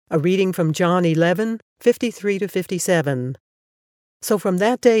A reading from John 11:53-57. So from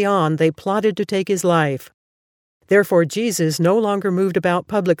that day on they plotted to take his life. Therefore Jesus no longer moved about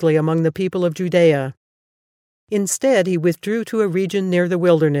publicly among the people of Judea. Instead he withdrew to a region near the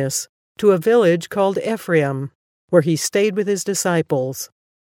wilderness, to a village called Ephraim, where he stayed with his disciples.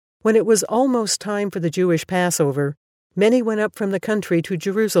 When it was almost time for the Jewish Passover, many went up from the country to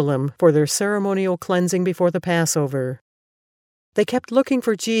Jerusalem for their ceremonial cleansing before the Passover. They kept looking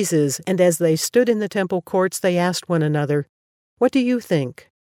for Jesus, and as they stood in the temple courts they asked one another, "What do you think?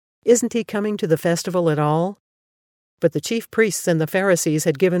 Isn't he coming to the festival at all?" But the chief priests and the Pharisees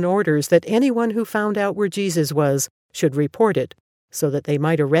had given orders that anyone who found out where Jesus was should report it, so that they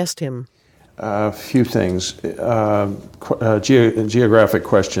might arrest him. A few things. Geographic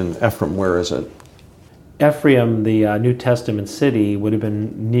question. Ephraim, where is it? Ephraim, the New Testament city, would have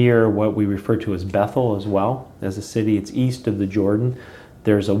been near what we refer to as Bethel as well, as a city. It's east of the Jordan.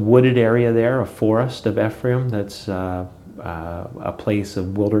 There's a wooded area there, a forest of Ephraim, that's a place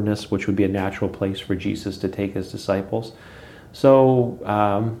of wilderness, which would be a natural place for Jesus to take his disciples. So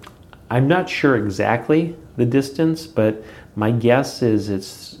I'm not sure exactly the distance, but my guess is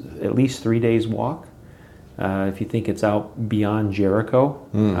it's at least 3 days' walk. If you think it's out beyond Jericho.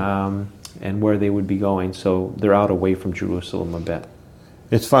 And where they would be going, so they're out away from Jerusalem a bit.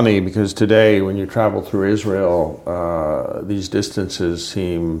 It's funny because today when you travel through Israel, these distances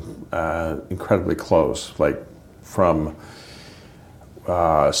seem incredibly close, like from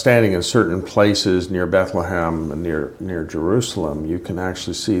standing in certain places near Bethlehem and near Jerusalem, you can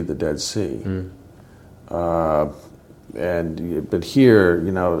actually see the Dead Sea. But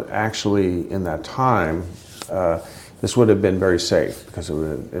here, actually in that time, this would have been very safe because it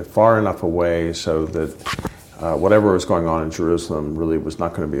was far enough away so that whatever was going on in Jerusalem really was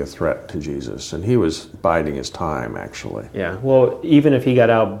not going to be a threat to Jesus. And he was biding his time, actually. Yeah, well, even if he got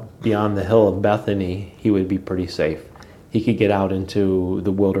out beyond the hill of Bethany, he would be pretty safe. He could get out into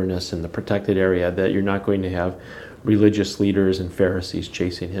the wilderness and the protected area that you're not going to have religious leaders and Pharisees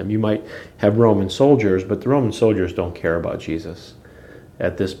chasing him. You might have Roman soldiers, but the Roman soldiers don't care about Jesus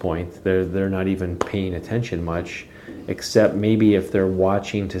at this point. They're not even paying attention much, except maybe if they're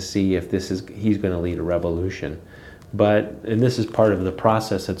watching to see if he's going to lead a revolution. And this is part of the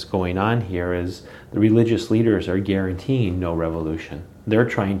process that's going on here, is the religious leaders are guaranteeing no revolution. They're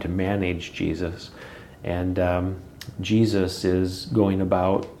trying to manage Jesus. And Jesus is going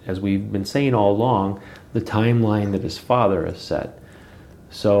about, as we've been saying all along, the timeline that his Father has set.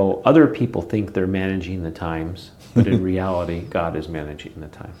 So other people think they're managing the times, but in reality, God is managing the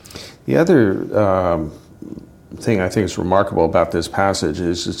time. The other thing I think is remarkable about this passage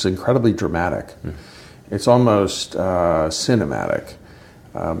is it's incredibly dramatic. It's almost cinematic.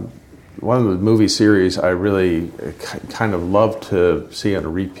 One of the movie series I really kind of love to see on a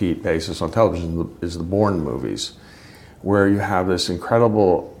repeat basis on television is the Bourne movies, where you have this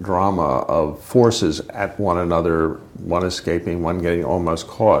incredible drama of forces at one another, one escaping, one getting almost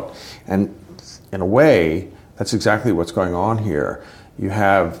caught. And in a way, that's exactly what's going on here. You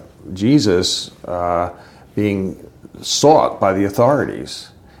have Jesus being sought by the authorities,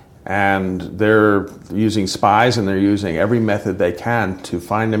 and they're using spies and they're using every method they can to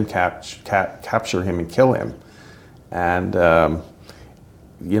find him, capture him, and kill him. And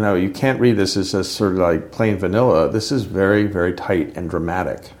you can't read this as a sort of like plain vanilla. This is very, very tight and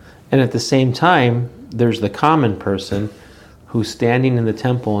dramatic. And at the same time, there's the common person who's standing in the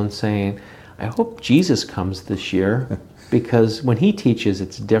temple and saying, I hope Jesus comes this year, because when he teaches,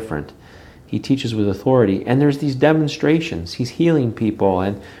 it's different. He teaches with authority, and there's these demonstrations. He's healing people,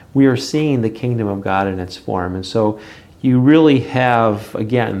 and we are seeing the kingdom of God in its form. And so you really have,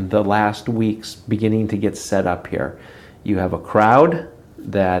 again, the last weeks beginning to get set up here. You have a crowd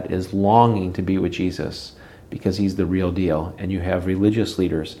that is longing to be with Jesus because he's the real deal, and you have religious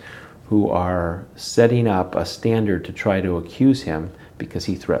leaders who are setting up a standard to try to accuse him because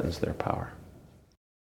he threatens their power.